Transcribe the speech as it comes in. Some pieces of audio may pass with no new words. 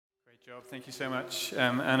job. Thank you so much,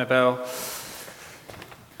 Annabelle.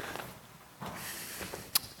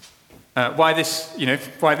 Why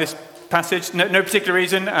this passage? No particular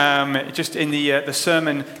reason. Just in the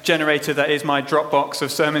sermon generator that is my Dropbox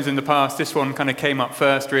of sermons in the past, this one kind of came up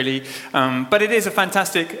first, really. But it is a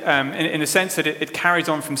fantastic, in the sense that it carries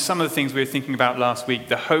on from some of the things we were thinking about last week,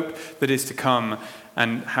 the hope that is to come,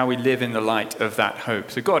 and how we live in the light of that hope.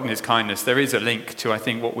 So God in his kindness, there is a link to, I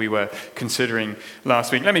think, what we were considering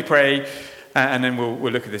last week. Let me pray, and then we'll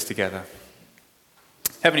look at this together.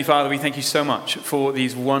 Heavenly Father, we thank you so much for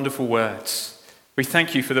these wonderful words. We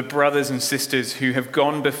thank you for the brothers and sisters who have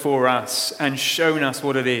gone before us and shown us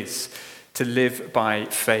what it is to live by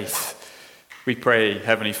faith. We pray,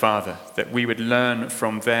 Heavenly Father, that we would learn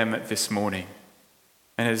from them this morning.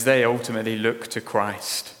 And as they ultimately look to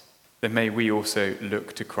Christ, then may we also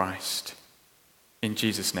look to Christ. In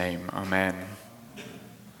Jesus' name, amen.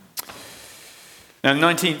 Now, in the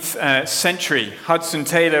 19th century, Hudson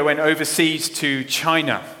Taylor went overseas to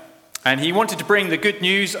China, and he wanted to bring the good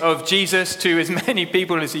news of Jesus to as many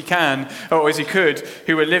people as he can, or as he could,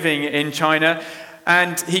 who were living in China.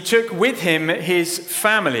 And he took with him his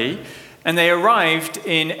family, and they arrived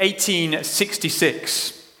in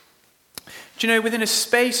 1866. Do you know, within a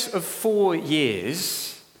space of 4 years,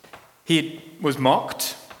 he was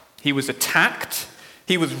mocked, he was attacked,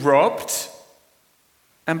 he was robbed,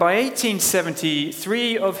 and by 1870,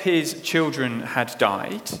 3 of his children had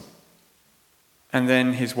died, and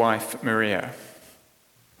then his wife, Maria.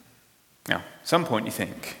 Now, at some point you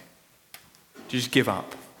think, just give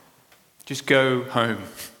up, just go home.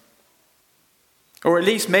 Or at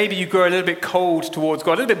least maybe you grow a little bit cold towards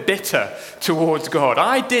God, a little bit bitter towards God.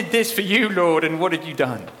 I did this for you, Lord, and what have you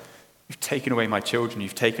done? You've taken away my children,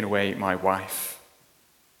 you've taken away my wife.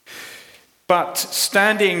 But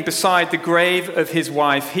standing beside the grave of his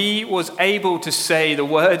wife, he was able to say the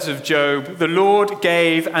words of Job, "The Lord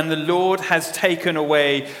gave and the Lord has taken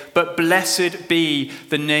away, but blessed be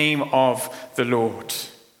the name of the Lord."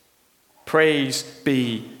 Praise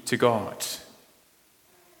be to God.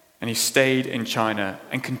 And he stayed in China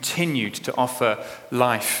and continued to offer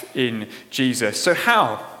life in Jesus. So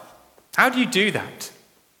how? How do you do that?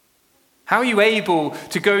 How are you able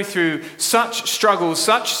to go through such struggles,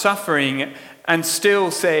 such suffering, and still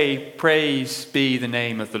say, "Praise be the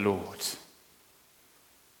name of the Lord"?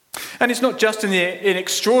 And it's not just in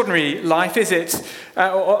extraordinary life, is it?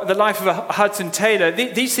 Or the life of a Hudson Taylor.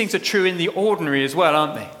 These things are true in the ordinary as well,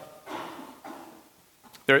 aren't they?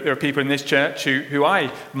 There are people in this church who I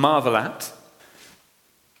marvel at.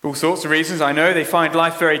 For all sorts of reasons, I know they find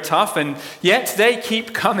life very tough, and yet they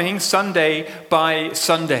keep coming Sunday by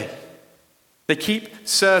Sunday. They keep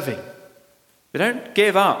serving. They don't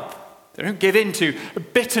give up. They don't give in to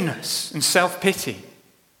bitterness and self-pity.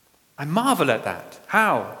 I marvel at that.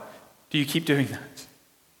 How do you keep doing that?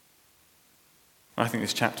 I think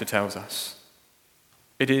this chapter tells us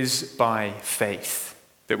it is by faith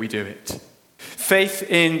that we do it. Faith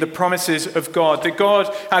in the promises of God. That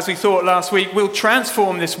God, as we thought last week, will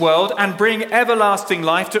transform this world and bring everlasting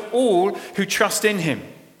life to all who trust in him.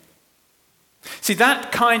 See,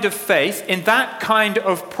 that kind of faith, in that kind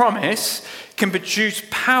of promise, can produce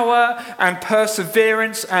power and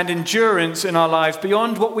perseverance and endurance in our lives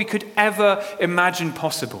beyond what we could ever imagine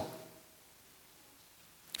possible.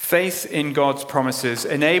 Faith in God's promises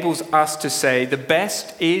enables us to say the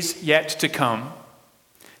best is yet to come.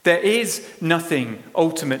 There is nothing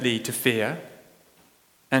ultimately to fear,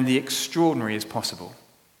 and the extraordinary is possible.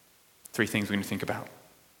 3 things we're going to think about.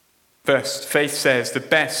 First, faith says the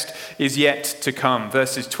best is yet to come,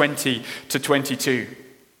 verses 20 to 22.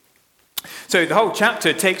 So the whole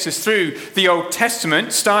chapter takes us through the Old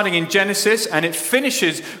Testament, starting in Genesis, and it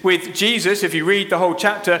finishes with Jesus, if you read the whole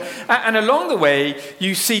chapter. And along the way,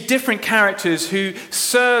 you see different characters who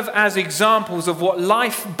serve as examples of what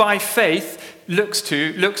life by faith looks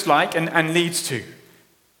like and leads to.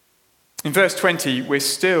 In verse 20, we're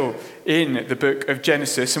still in the book of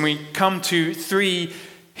Genesis, and we come to 3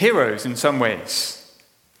 heroes in some ways: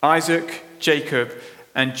 Isaac, Jacob,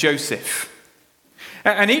 and Joseph.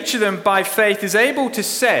 And each of them, by faith, is able to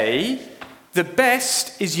say, the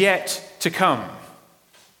best is yet to come.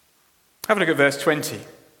 Have a look at verse 20.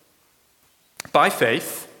 By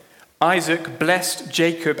faith, Isaac blessed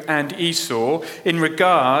Jacob and Esau in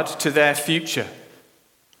regard to their future.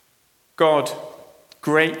 God,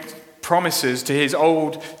 great promises to his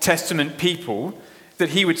Old Testament people, that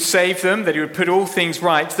he would save them, that he would put all things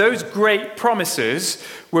right. Those great promises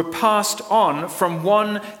were passed on from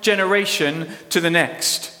one generation to the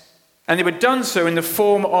next. And they were done so in the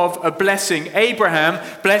form of a blessing. Abraham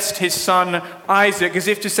blessed his son Isaac as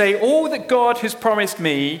if to say, all that God has promised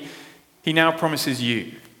me he now promises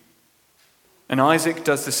you. And Isaac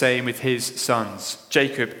does the same with his sons,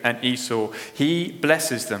 Jacob and Esau. He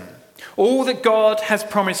blesses them. All that God has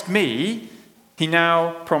promised me, he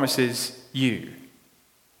now promises you.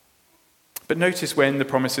 But notice when the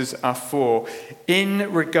promises are for,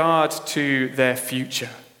 in regard to their future.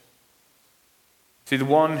 See, the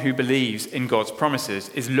one who believes in God's promises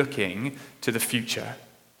is looking to the future.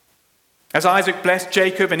 As Isaac blessed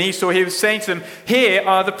Jacob and Esau, he was saying to them, here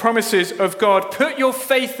are the promises of God. Put your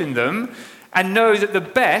faith in them and know that the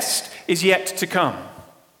best is yet to come.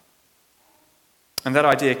 And that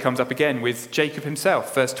idea comes up again with Jacob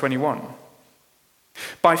himself, verse 21.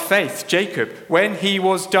 By faith, Jacob, when he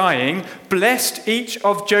was dying, blessed each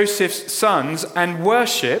of Joseph's sons and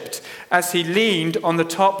worshipped as he leaned on the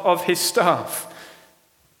top of his staff.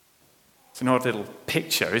 It's an odd little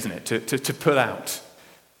picture, isn't it, to pull out.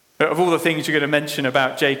 Of all the things you're going to mention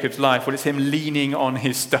about Jacob's life, well, it's him leaning on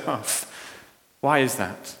his staff. Why is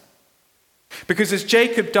that? Because as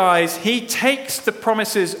Jacob dies, he takes the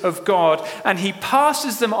promises of God and he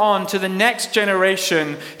passes them on to the next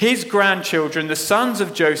generation, his grandchildren, the sons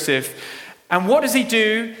of Joseph. And what does he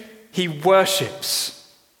do? He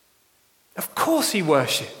worships. Of course he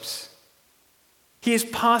worships. He is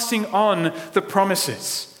passing on the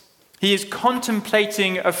promises. He is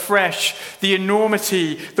contemplating afresh the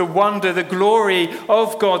enormity, the wonder, the glory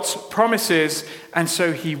of God's promises. And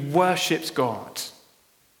so he worships God.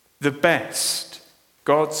 The best,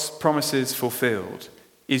 God's promises fulfilled,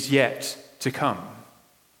 is yet to come.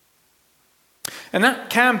 And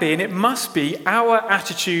that can be, and it must be, our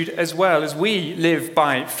attitude as well as we live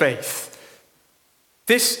by faith.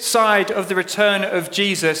 This side of the return of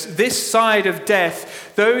Jesus, this side of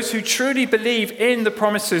death, those who truly believe in the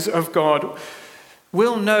promises of God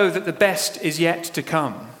will know that the best is yet to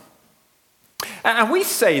come. And we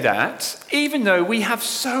say that even though we have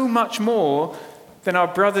so much more than our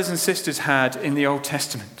brothers and sisters had in the Old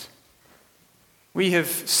Testament. We have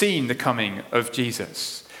seen the coming of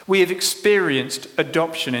Jesus. We have experienced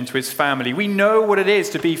adoption into his family. We know what it is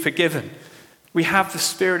to be forgiven. We have the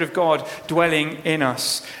Spirit of God dwelling in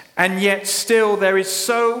us. And yet still there is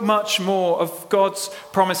so much more of God's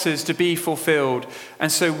promises to be fulfilled.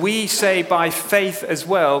 And so we say by faith as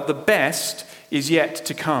well, the best is yet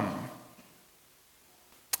to come.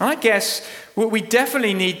 I guess we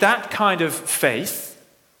definitely need that kind of faith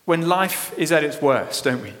when life is at its worst,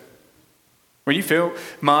 don't we? When you feel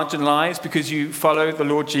marginalized because you follow the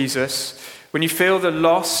Lord Jesus, when you feel the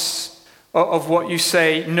loss of what you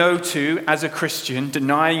say no to as a Christian,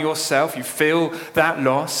 denying yourself, you feel that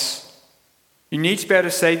loss, you need to be able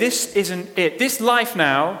to say, this isn't it. This life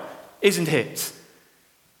now isn't it.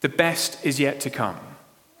 The best is yet to come.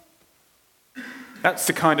 That's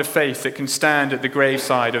the kind of faith that can stand at the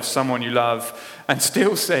graveside of someone you love and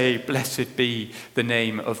still say, blessed be the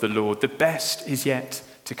name of the Lord. The best is yet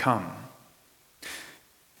to come.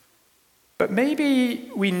 But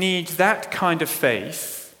maybe we need that kind of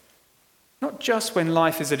faith, not just when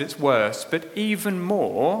life is at its worst, but even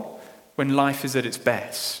more when life is at its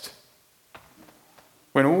best.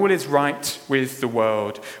 When all is right with the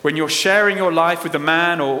world, when you're sharing your life with the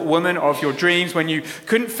man or woman of your dreams, when you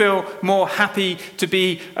couldn't feel more happy to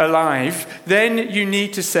be alive, then you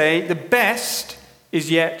need to say, the best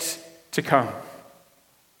is yet to come.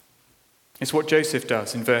 It's what Joseph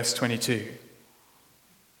does in verse 22.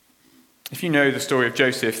 If you know the story of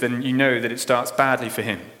Joseph, then you know that it starts badly for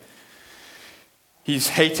him. He's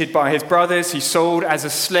hated by his brothers. He's sold as a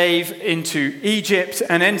slave into Egypt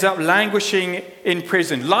and ends up languishing in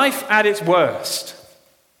prison. Life at its worst.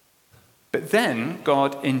 But then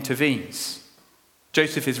God intervenes.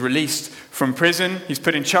 Joseph is released from prison. He's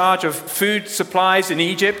put in charge of food supplies in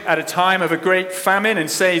Egypt at a time of a great famine and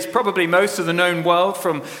saves probably most of the known world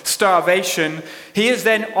from starvation. He is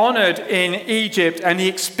then honored in Egypt and he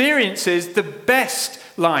experiences the best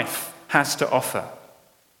life has to offer.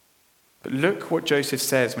 But look what Joseph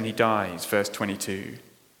says when he dies, verse 22.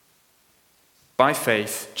 By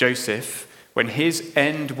faith, Joseph, when his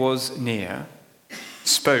end was near,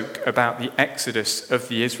 spoke about the exodus of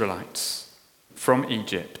the Israelites from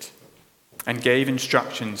Egypt and gave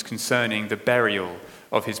instructions concerning the burial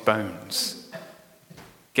of his bones.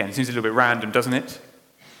 Again, it seems a little bit random, doesn't it?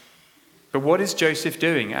 But what is Joseph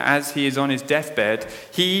doing? As he is on his deathbed,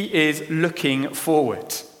 he is looking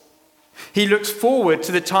forward. He looks forward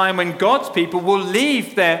to the time when God's people will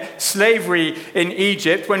leave their slavery in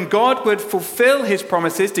Egypt, when God would fulfill his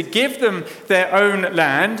promises to give them their own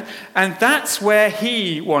land, and that's where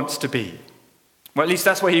he wants to be. Well, at least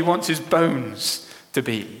that's where he wants his bones to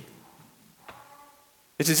be.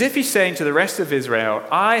 It's as if he's saying to the rest of Israel,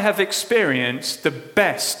 I have experienced the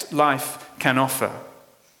best life can offer.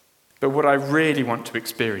 But what I really want to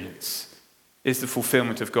experience is the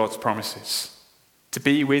fulfillment of God's promises, to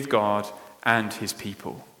be with God and his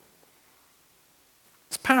people.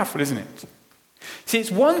 It's powerful, isn't it? See,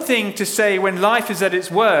 it's one thing to say when life is at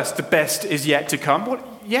its worst, the best is yet to come.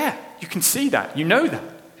 Well, yeah, you can see that. You know that.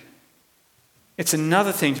 It's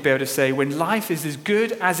another thing to be able to say when life is as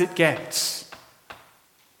good as it gets,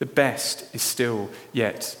 the best is still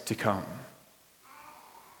yet to come.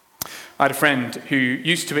 I had a friend who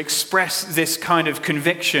used to express this kind of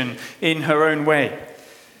conviction in her own way.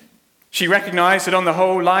 She recognized that on the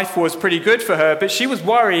whole, life was pretty good for her, but she was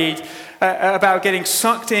worried about getting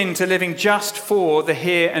sucked into living just for the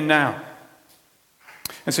here and now.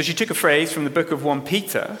 And so she took a phrase from the book of 1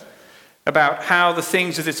 Peter about how the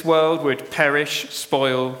things of this world would perish,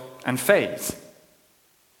 spoil, and fade.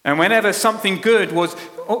 And whenever something good was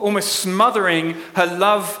almost smothering her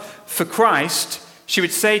love for Christ, she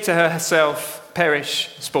would say to herself,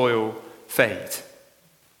 perish, spoil, fade.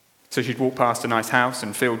 So she'd walk past a nice house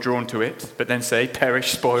and feel drawn to it, but then say,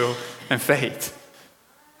 perish, spoil, and fade.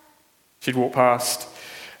 She'd walk past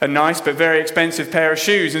a nice but very expensive pair of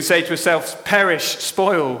shoes and say to herself, perish,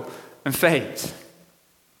 spoil, and fade.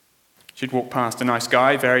 She'd walk past a nice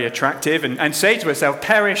guy, very attractive, and say to herself,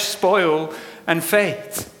 perish, spoil, and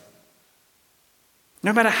fade.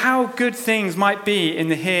 No matter how good things might be in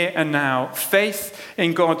the here and now, faith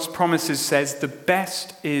in God's promises says the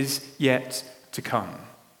best is yet to come.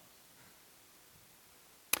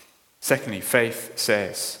 Secondly, faith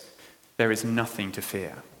says there is nothing to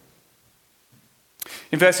fear.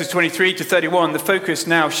 In verses 23 to 31, the focus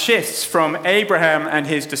now shifts from Abraham and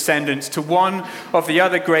his descendants to one of the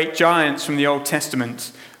other great giants from the Old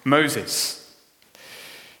Testament, Moses.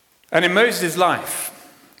 And in Moses'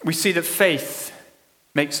 life, we see that faith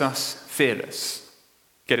makes us fearless.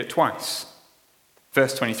 Get it twice.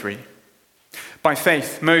 Verse 23. By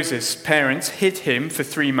faith, Moses' parents hid him for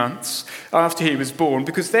 3 months after he was born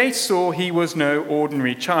because they saw he was no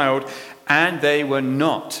ordinary child and they were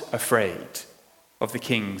not afraid of the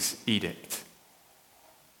king's edict.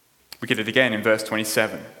 We get it again in verse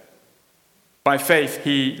 27. By faith,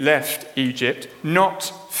 he left Egypt, not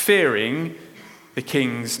fearing the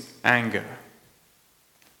king's anger.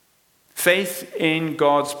 Faith in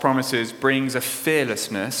God's promises brings a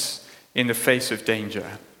fearlessness in the face of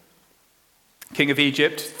danger. King of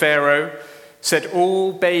Egypt, Pharaoh, said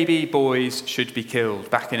all baby boys should be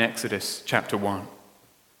killed, back in Exodus chapter 1.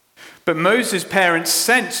 But Moses' parents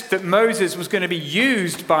sensed that Moses was going to be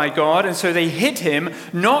used by God, and so they hid him,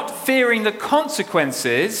 not fearing the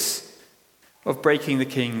consequences of breaking the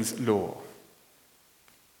king's law.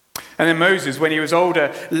 And then Moses, when he was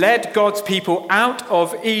older, led God's people out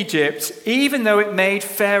of Egypt, even though it made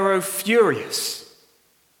Pharaoh furious.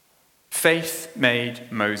 Faith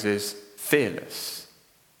made Moses fearless.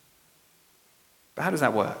 But how does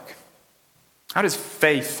that work? How does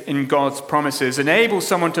faith in God's promises enable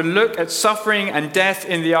someone to look at suffering and death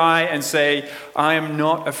in the eye and say, I am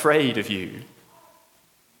not afraid of you?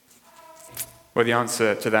 Well, the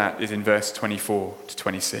answer to that is in verse 24 to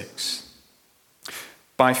 26.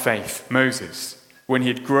 By faith, Moses, when he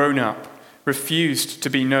had grown up, refused to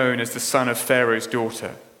be known as the son of Pharaoh's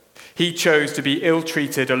daughter. He chose to be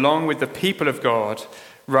ill-treated along with the people of God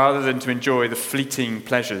rather than to enjoy the fleeting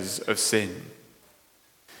pleasures of sin.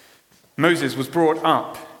 Moses was brought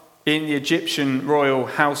up in the Egyptian royal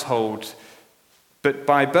household, but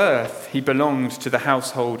by birth he belonged to the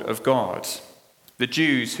household of God, the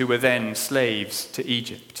Jews who were then slaves to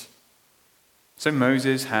Egypt. So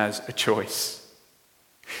Moses has a choice.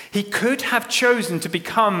 He could have chosen to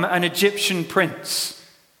become an Egyptian prince,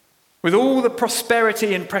 with all the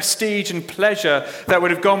prosperity and prestige and pleasure that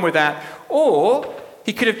would have gone with that, or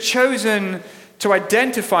he could have chosen to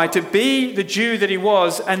identify, to be the Jew that he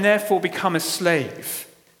was, and therefore become a slave.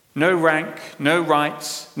 No rank, no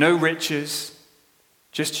rights, no riches,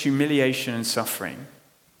 just humiliation and suffering.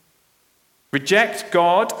 Reject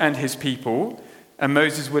God and his people, and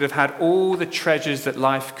Moses would have had all the treasures that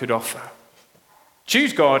life could offer.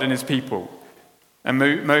 Choose God and his people, and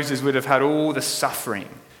Moses would have had all the suffering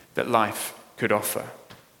that life could offer.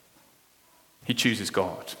 He chooses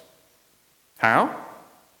God. How?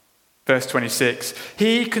 Verse 26,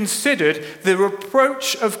 he considered the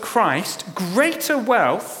reproach of Christ greater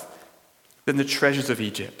wealth than the treasures of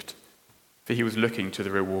Egypt, for he was looking to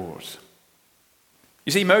the reward.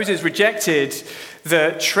 You see, Moses rejected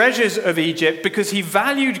the treasures of Egypt because he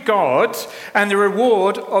valued God and the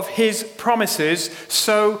reward of his promises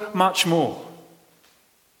so much more.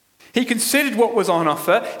 He considered what was on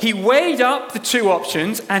offer, he weighed up the two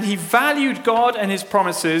options, and he valued God and his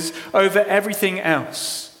promises over everything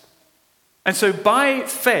else. And so by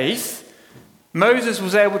faith, Moses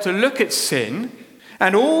was able to look at sin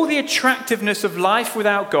and all the attractiveness of life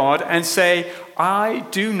without God and say, I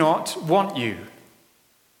do not want you.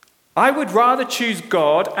 I would rather choose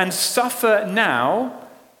God and suffer now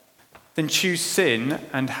than choose sin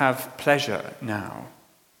and have pleasure now.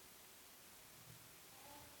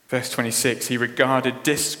 Verse 26, he regarded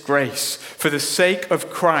disgrace for the sake of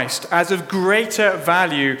Christ as of greater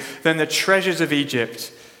value than the treasures of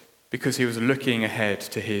Egypt, because he was looking ahead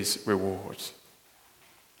to his reward.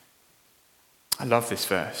 I love this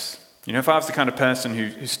verse. You know, if I was the kind of person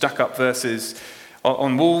who stuck up verses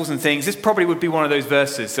on walls and things, this probably would be one of those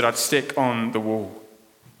verses that I'd stick on the wall.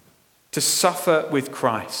 To suffer with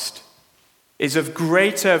Christ is of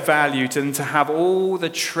greater value than to have all the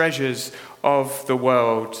treasures of the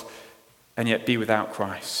world and yet be without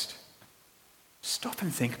Christ. Stop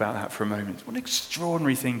and think about that for a moment. What an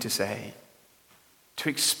extraordinary thing to say. To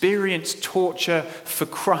experience torture for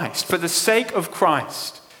Christ, for the sake of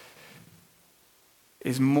Christ,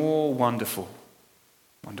 is more wonderful.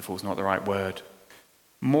 Wonderful is not the right word.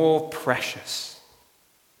 More precious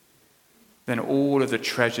than all of the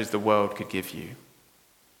treasures the world could give you.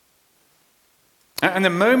 And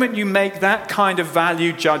the moment you make that kind of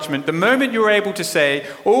value judgment, the moment you're able to say,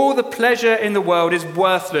 all the pleasure in the world is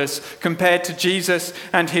worthless compared to Jesus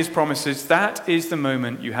and his promises, that is the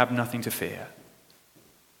moment you have nothing to fear.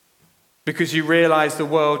 Because you realize the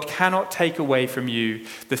world cannot take away from you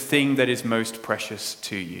the thing that is most precious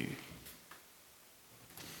to you.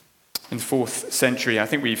 In the 4th century, I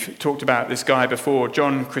think we've talked about this guy before,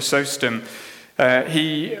 John Chrysostom.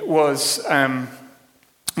 He was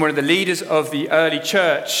one of the leaders of the early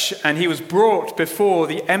church, and he was brought before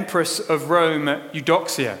the Empress of Rome,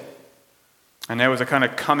 Eudoxia. And there was a kind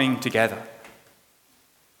of coming together.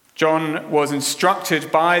 John was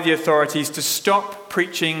instructed by the authorities to stop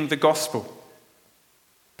preaching the gospel.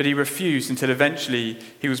 But he refused until eventually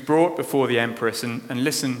he was brought before the empress and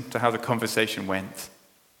listened to how the conversation went.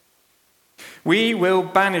 We will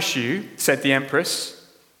banish you, said the empress.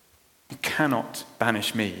 You cannot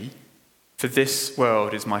banish me, for this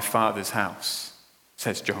world is my Father's house,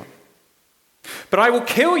 says John. But I will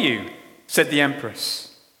kill you, said the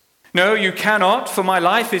empress. No, you cannot, for my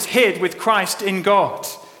life is hid with Christ in God.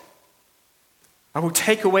 I will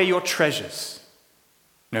take away your treasures.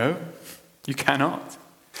 No, you cannot.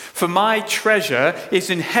 For my treasure is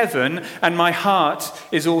in heaven, and my heart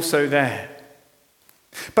is also there.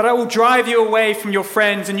 But I will drive you away from your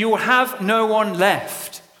friends, and you will have no one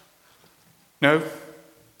left. No,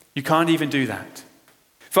 you can't even do that.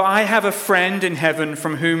 For I have a friend in heaven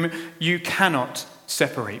from whom you cannot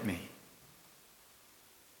separate me.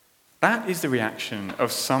 That is the reaction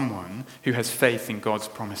of someone who has faith in God's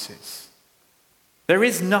promises. There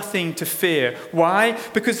is nothing to fear. Why?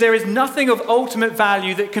 Because there is nothing of ultimate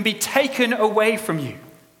value that can be taken away from you.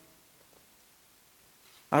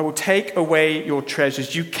 I will take away your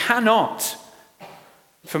treasures. You cannot,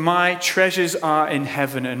 for my treasures are in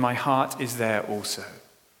heaven and my heart is there also.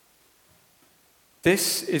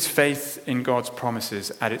 This is faith in God's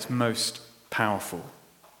promises at its most powerful.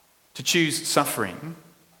 To choose suffering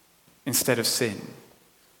instead of sin.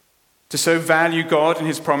 To so value God and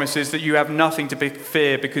his promises that you have nothing to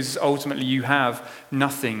fear because ultimately you have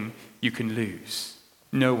nothing you can lose.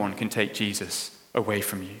 No one can take Jesus away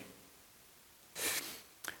from you.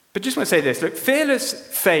 But just want to say this, look, fearless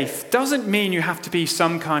faith doesn't mean you have to be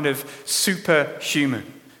some kind of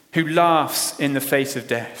superhuman who laughs in the face of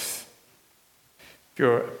death. If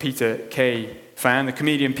you're a Peter Kay fan, the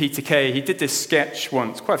comedian Peter Kay, he did this sketch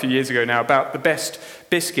once, quite a few years ago now, about the best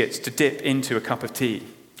biscuits to dip into a cup of tea.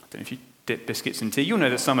 I don't know if you dip biscuits in tea. You'll know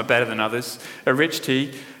that some are better than others. A rich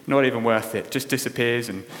tea, not even worth it. Just disappears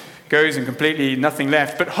and goes and completely nothing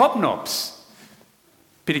left. But hobnobs,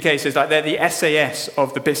 Peter Kay says, like they're the SAS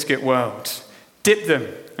of the biscuit world. Dip them.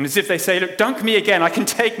 And as if they say, look, dunk me again. I can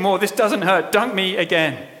take more. This doesn't hurt. Dunk me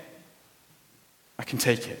again. I can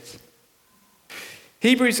take it.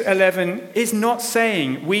 Hebrews 11 is not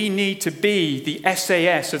saying we need to be the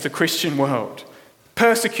SAS of the Christian world.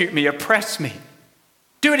 Persecute me, oppress me.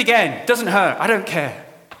 Do it again. Doesn't hurt. I don't care.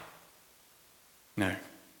 No.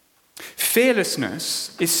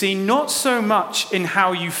 Fearlessness is seen not so much in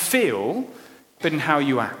how you feel, but in how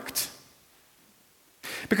you act.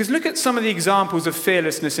 Because look at some of the examples of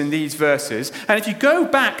fearlessness in these verses, and if you go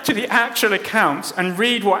back to the actual accounts and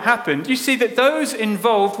read what happened, you see that those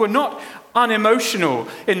involved were not unemotional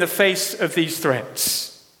in the face of these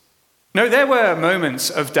threats. No, there were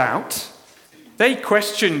moments of doubt. They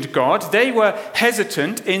questioned God. They were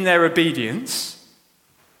hesitant in their obedience.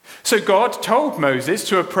 So God told Moses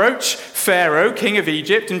to approach Pharaoh, king of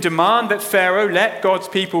Egypt, and demand that Pharaoh let God's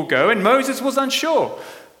people go. And Moses was unsure.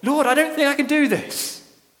 Lord, I don't think I can do this.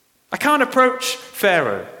 I can't approach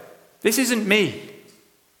Pharaoh. This isn't me.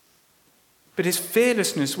 But his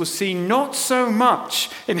fearlessness was seen not so much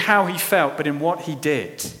in how he felt, but in what he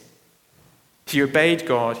did. He obeyed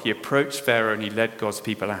God, he approached Pharaoh, and he led God's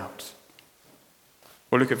people out.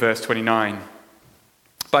 Well, look at verse 29.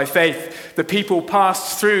 By faith, the people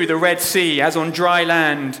passed through the Red Sea as on dry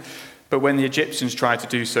land, but when the Egyptians tried to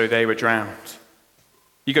do so, they were drowned.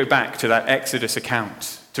 You go back to that Exodus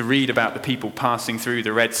account to read about the people passing through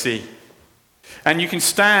the Red Sea. And you can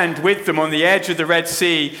stand with them on the edge of the Red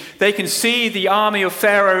Sea. They can see the army of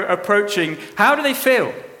Pharaoh approaching. How do they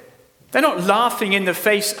feel? They're not laughing in the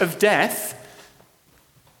face of death.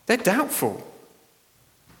 They're doubtful.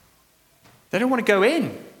 They don't want to go in.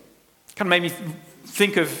 It kind of made me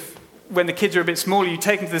think of when the kids are a bit smaller, you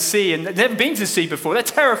take them to the sea, and they've never been to the sea before. They're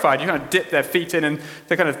terrified. You kind of dip their feet in, and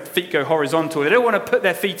their kind of feet go horizontal. They don't want to put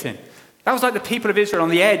their feet in. That was like the people of Israel on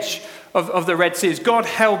the edge of the Red Sea. As God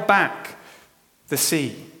held back the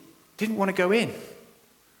sea, didn't want to go in.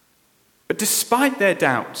 But despite their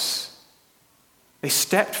doubts, they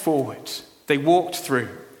stepped forward. They walked through.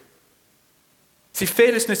 See,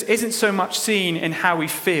 fearlessness isn't so much seen in how we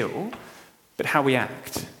feel, but how we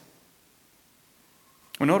act.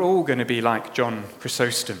 We're not all going to be like John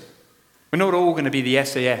Chrysostom. We're not all going to be the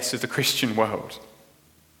SAS of the Christian world.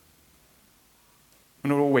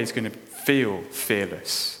 We're not always going to feel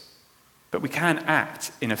fearless, but we can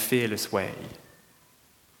act in a fearless way.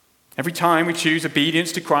 Every time we choose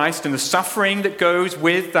obedience to Christ and the suffering that goes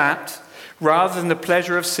with that, rather than the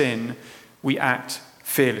pleasure of sin, we act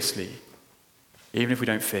fearlessly, even if we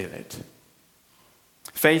don't feel it.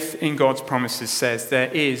 Faith in God's promises says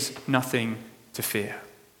there is nothing to fear.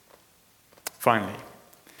 Finally,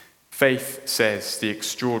 faith says the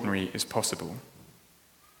extraordinary is possible.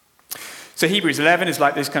 So Hebrews 11 is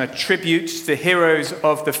like this kind of tribute to the heroes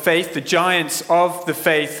of the faith, the giants of the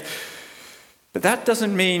faith. But that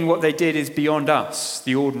doesn't mean what they did is beyond us,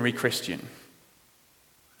 the ordinary Christian.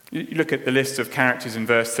 You look at the list of characters in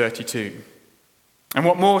verse 32. And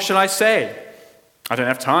what more shall I say? I don't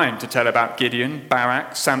have time to tell about Gideon,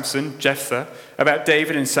 Barak, Samson, Jephthah, about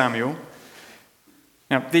David and Samuel.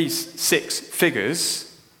 Now, these 6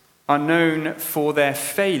 figures are known for their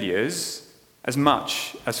failures as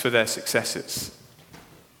much as for their successes.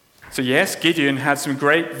 So yes, Gideon had some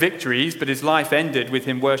great victories, but his life ended with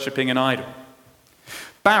him worshipping an idol.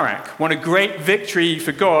 Barak won a great victory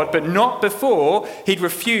for God, but not before he'd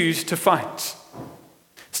refused to fight.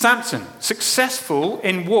 Samson, successful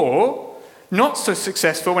in war, not so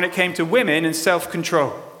successful when it came to women and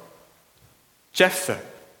self-control. Jephthah,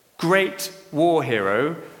 great war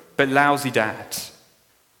hero, but lousy dad.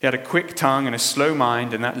 He had a quick tongue and a slow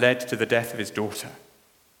mind, and that led to the death of his daughter.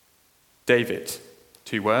 David,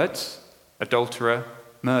 2 words, adulterer,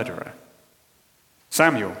 murderer.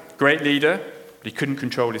 Samuel, great leader, but he couldn't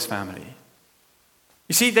control his family.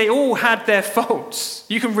 You see, they all had their faults.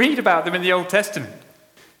 You can read about them in the Old Testament.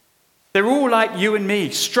 They're all like you and me,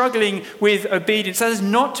 struggling with obedience. That is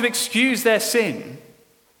not to excuse their sin,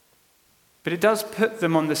 but it does put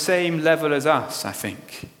them on the same level as us, I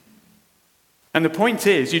think. And the point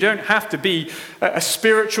is, you don't have to be a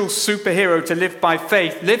spiritual superhero to live by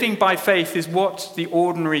faith. Living by faith is what the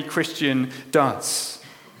ordinary Christian does.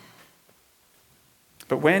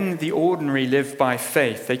 But when the ordinary live by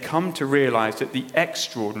faith, they come to realize that the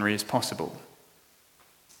extraordinary is possible.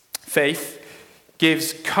 Faith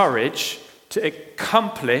gives courage to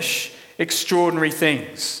accomplish extraordinary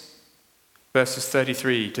things, verses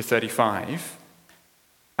 33 to 35,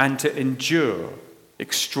 and to endure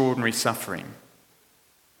extraordinary suffering,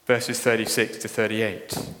 verses 36 to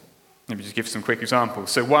 38. Let me just give some quick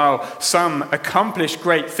examples. So while some accomplish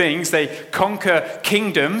great things, they conquer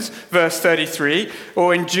kingdoms, verse 33,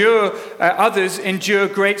 or others endure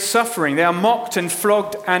great suffering. They are mocked and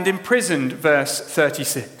flogged and imprisoned, verse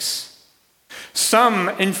 36. Some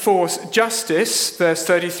enforce justice, verse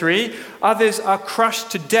 33. Others are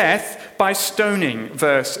crushed to death by stoning,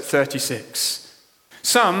 verse 36.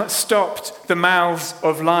 Some stopped the mouths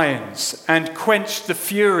of lions and quenched the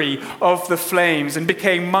fury of the flames and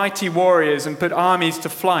became mighty warriors and put armies to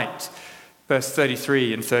flight, verse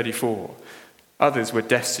 33 and 34. Others were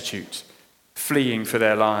destitute, fleeing for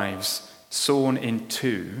their lives, sawn in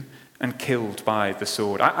two and killed by the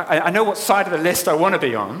sword. I know what side of the list I want to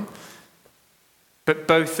be on, but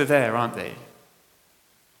both are there, aren't they?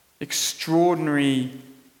 Extraordinary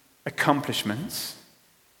accomplishments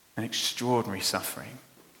and extraordinary suffering.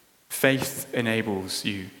 Faith enables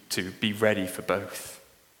you to be ready for both.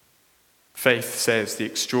 Faith says the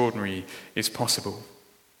extraordinary is possible.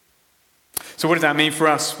 So what does that mean for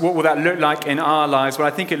us? What will that look like in our lives? Well,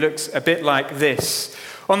 I think it looks a bit like this.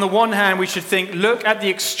 On the one hand, we should think, look at the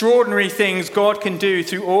extraordinary things God can do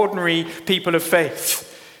through ordinary people of faith.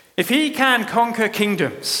 If he can conquer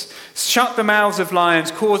kingdoms, shut the mouths of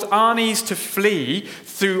lions, cause armies to flee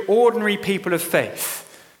through ordinary people of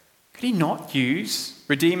faith, could he not use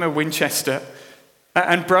Redeemer Winchester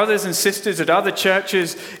and brothers and sisters at other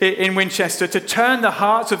churches in Winchester to turn the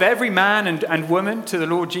hearts of every man and woman to the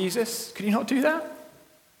Lord Jesus? Could he not do that?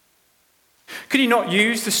 Could he not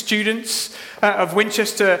use the students of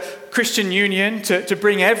Winchester Christian Union to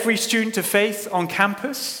bring every student to faith on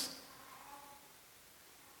campus?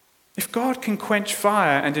 If God can quench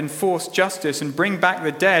fire and enforce justice and bring back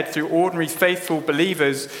the dead through ordinary faithful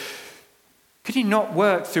believers, could he not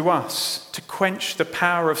work through us to quench the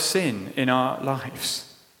power of sin in our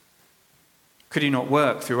lives? Could he not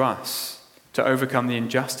work through us to overcome the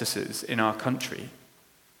injustices in our country?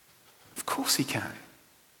 Of course he can.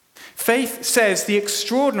 Faith says the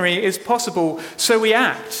extraordinary is possible, so we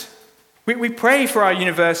act. We pray for our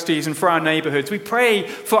universities and for our neighborhoods. We pray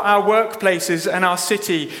for our workplaces and our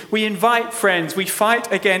city. We invite friends. We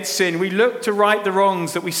fight against sin. We look to right the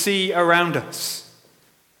wrongs that we see around us.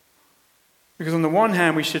 Because on the one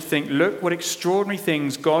hand, we should think, look what extraordinary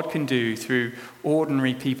things God can do through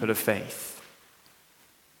ordinary people of faith.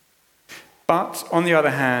 But on the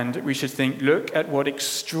other hand, we should think, look at what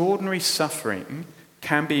extraordinary suffering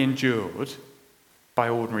can be endured by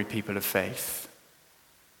ordinary people of faith.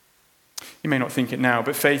 You may not think it now,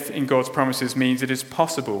 but faith in God's promises means it is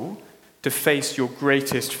possible to face your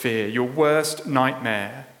greatest fear, your worst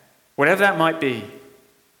nightmare, whatever that might be,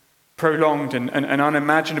 prolonged and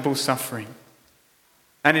unimaginable suffering.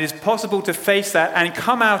 And it is possible to face that and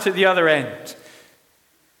come out at the other end,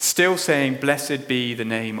 still saying, "Blessed be the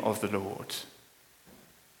name of the Lord."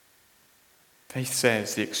 Faith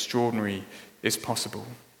says the extraordinary is possible,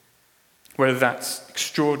 whether that's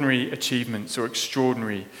extraordinary achievements or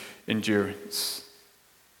extraordinary endurance.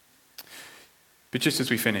 But just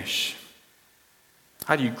as we finish,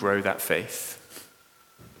 how do you grow that faith?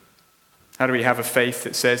 How do we have a faith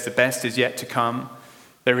that says the best is yet to come?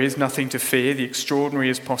 There is nothing to fear. The extraordinary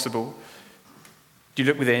is possible. Do you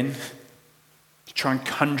look within? Do you try and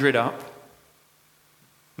conjure it up?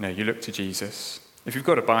 No, you look to Jesus. If you've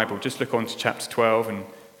got a Bible, just look on to chapter 12 and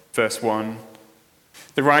verse 1.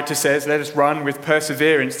 The writer says, "Let us run with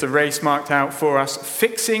perseverance the race marked out for us,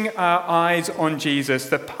 fixing our eyes on Jesus,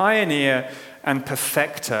 the pioneer and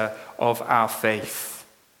perfecter of our faith."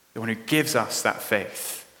 The one who gives us that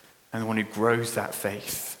faith and the one who grows that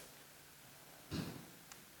faith.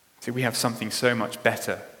 See, we have something so much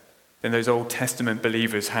better than those Old Testament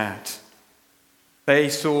believers had. They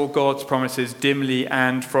saw God's promises dimly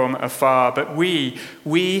and from afar, but we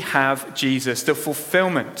have Jesus, the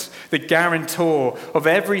fulfillment, the guarantor of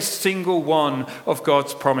every single one of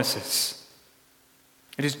God's promises.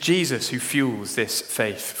 It is Jesus who fuels this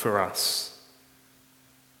faith for us.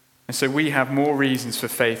 And so we have more reasons for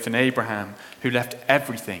faith than Abraham, who left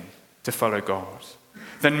everything to follow God,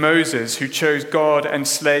 than Moses, who chose God and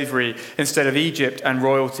slavery instead of Egypt and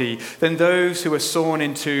royalty, than those who were sawn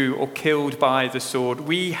in two or killed by the sword.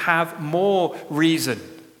 We have more reason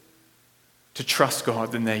to trust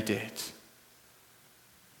God than they did.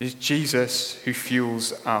 It is Jesus who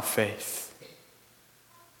fuels our faith.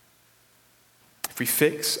 If we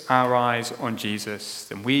fix our eyes on Jesus,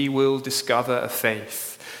 then we will discover a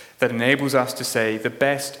faith that enables us to say, the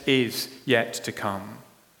best is yet to come.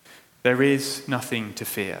 There is nothing to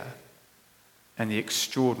fear, and the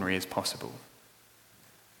extraordinary is possible.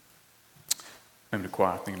 I'm going to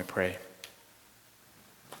quiet, I'm going to pray.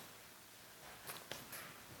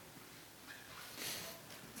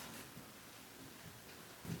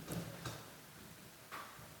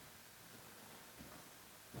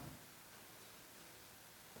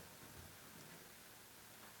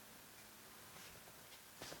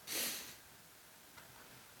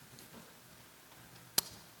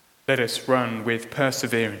 Let us run with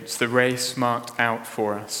perseverance the race marked out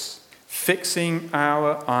for us, fixing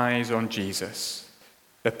our eyes on Jesus,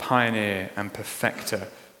 the pioneer and perfecter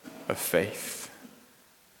of faith.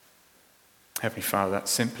 Heavenly Father, that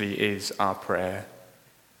simply is our prayer,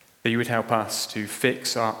 that you would help us to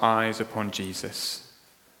fix our eyes upon Jesus,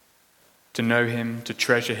 to know him, to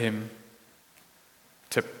treasure him,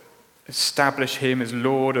 to establish him as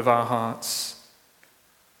Lord of our hearts,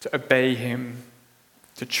 to obey him,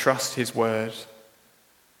 to trust his word,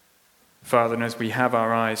 Father, and as we have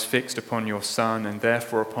our eyes fixed upon your Son and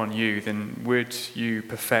therefore upon you, then would you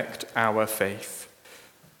perfect our faith?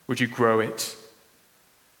 Would you grow it?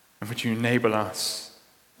 And would you enable us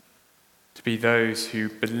to be those who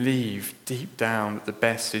believe deep down that the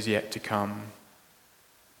best is yet to come,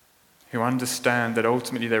 who understand that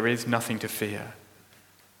ultimately there is nothing to fear,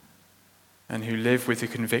 and who live with the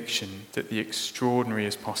conviction that the extraordinary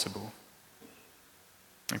is possible?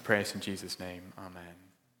 I pray this in Jesus' name. Amen.